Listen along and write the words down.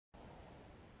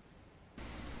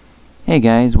Hey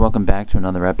guys, welcome back to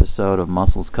another episode of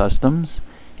Muscles Customs,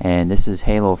 and this is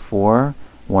Halo 4,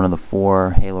 one of the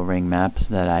 4 Halo Ring maps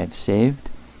that I've saved.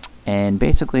 And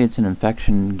basically it's an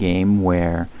infection game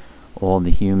where all the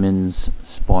humans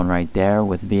spawn right there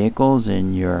with vehicles,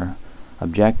 and your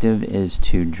objective is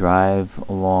to drive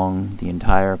along the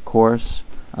entire course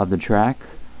of the track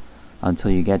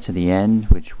until you get to the end,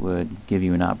 which would give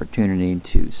you an opportunity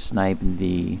to snipe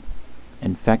the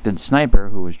infected sniper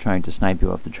who was trying to snipe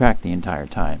you off the track the entire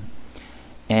time.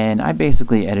 And I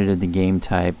basically edited the game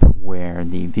type where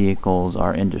the vehicles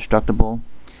are indestructible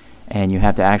and you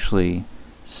have to actually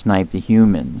snipe the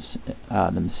humans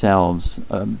themselves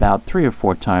about 3 or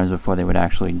 4 times before they would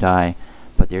actually die,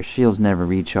 but their shields never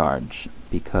recharge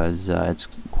because it's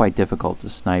quite difficult to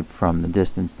snipe from the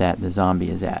distance that the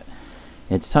zombie is at.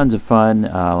 It's tons of fun.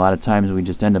 A lot of times we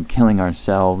just end up killing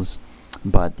ourselves,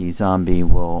 but the zombie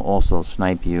will also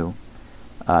snipe you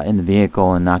in the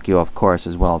vehicle and knock you off course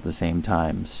as well at the same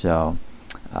time. So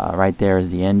right there is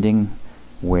the ending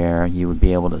where you would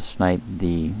be able to snipe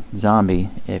the zombie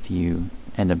if you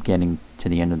end up getting to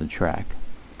the end of the track.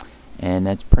 And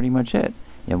that's pretty much it.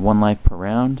 You have 1 life per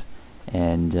round,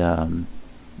 and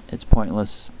it's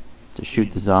pointless to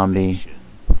shoot the zombie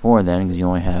before then because you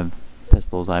only have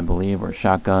pistols, I believe, or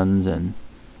shotguns, and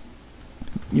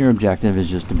your objective is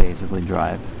just to basically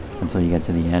drive until you get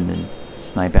to the end and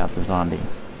snipe out the zombie.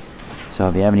 So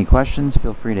if you have any questions,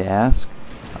 feel free to ask.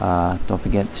 Don't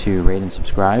forget to rate and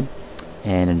subscribe,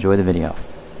 and enjoy the video.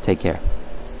 Take care.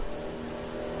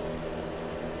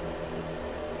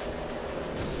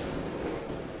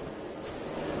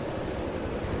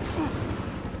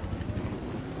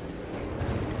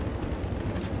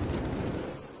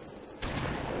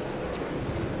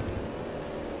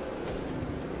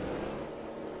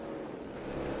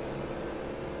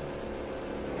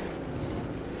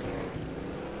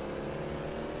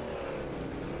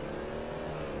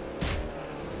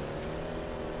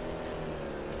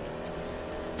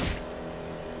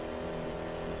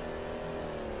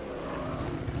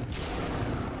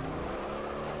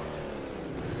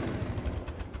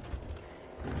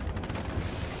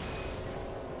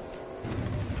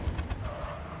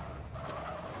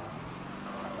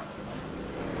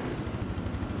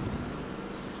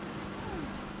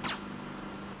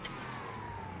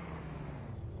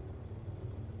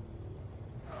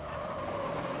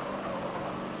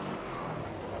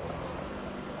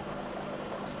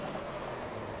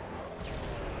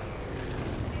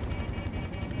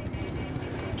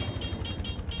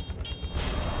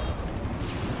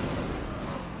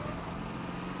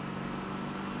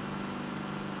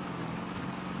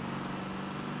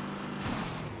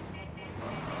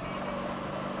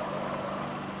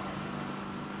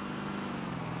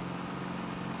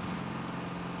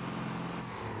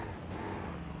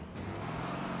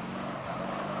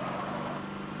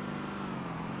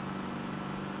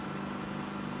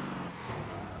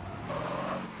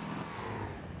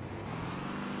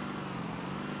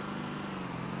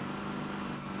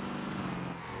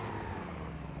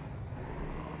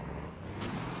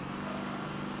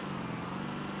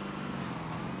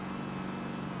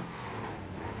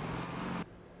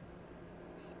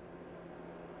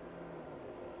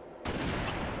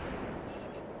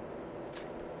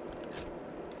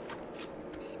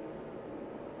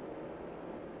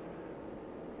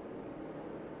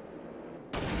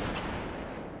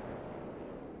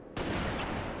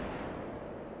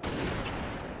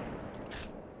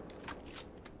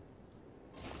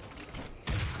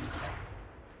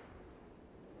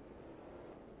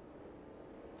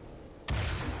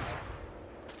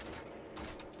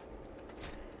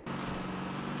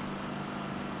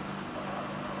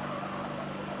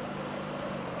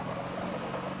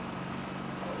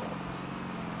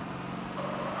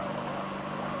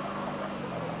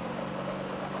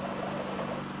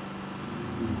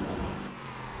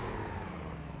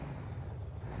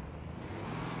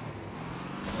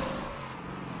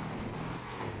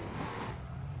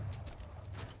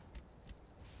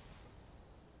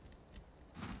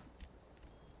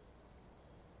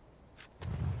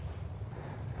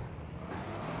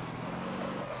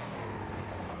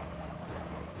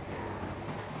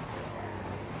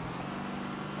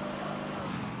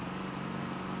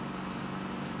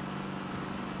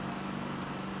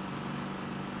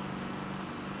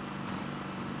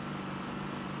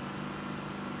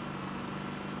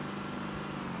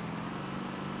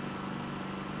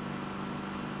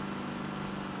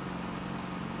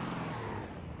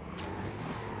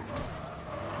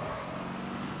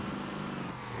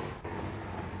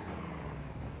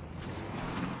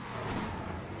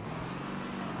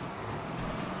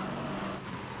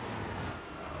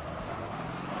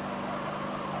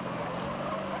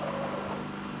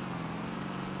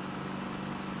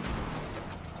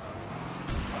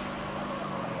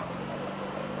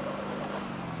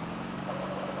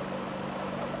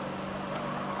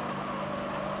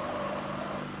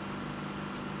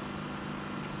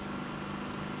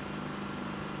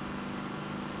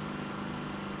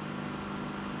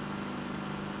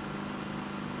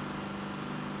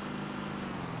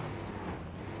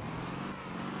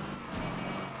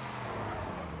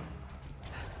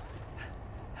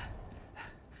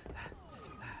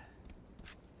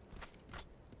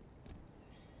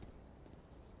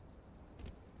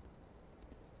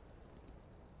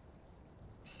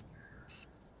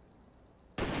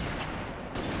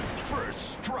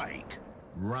 First strike.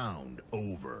 Round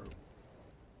over.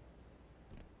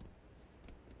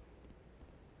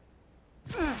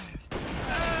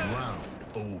 Round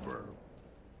over.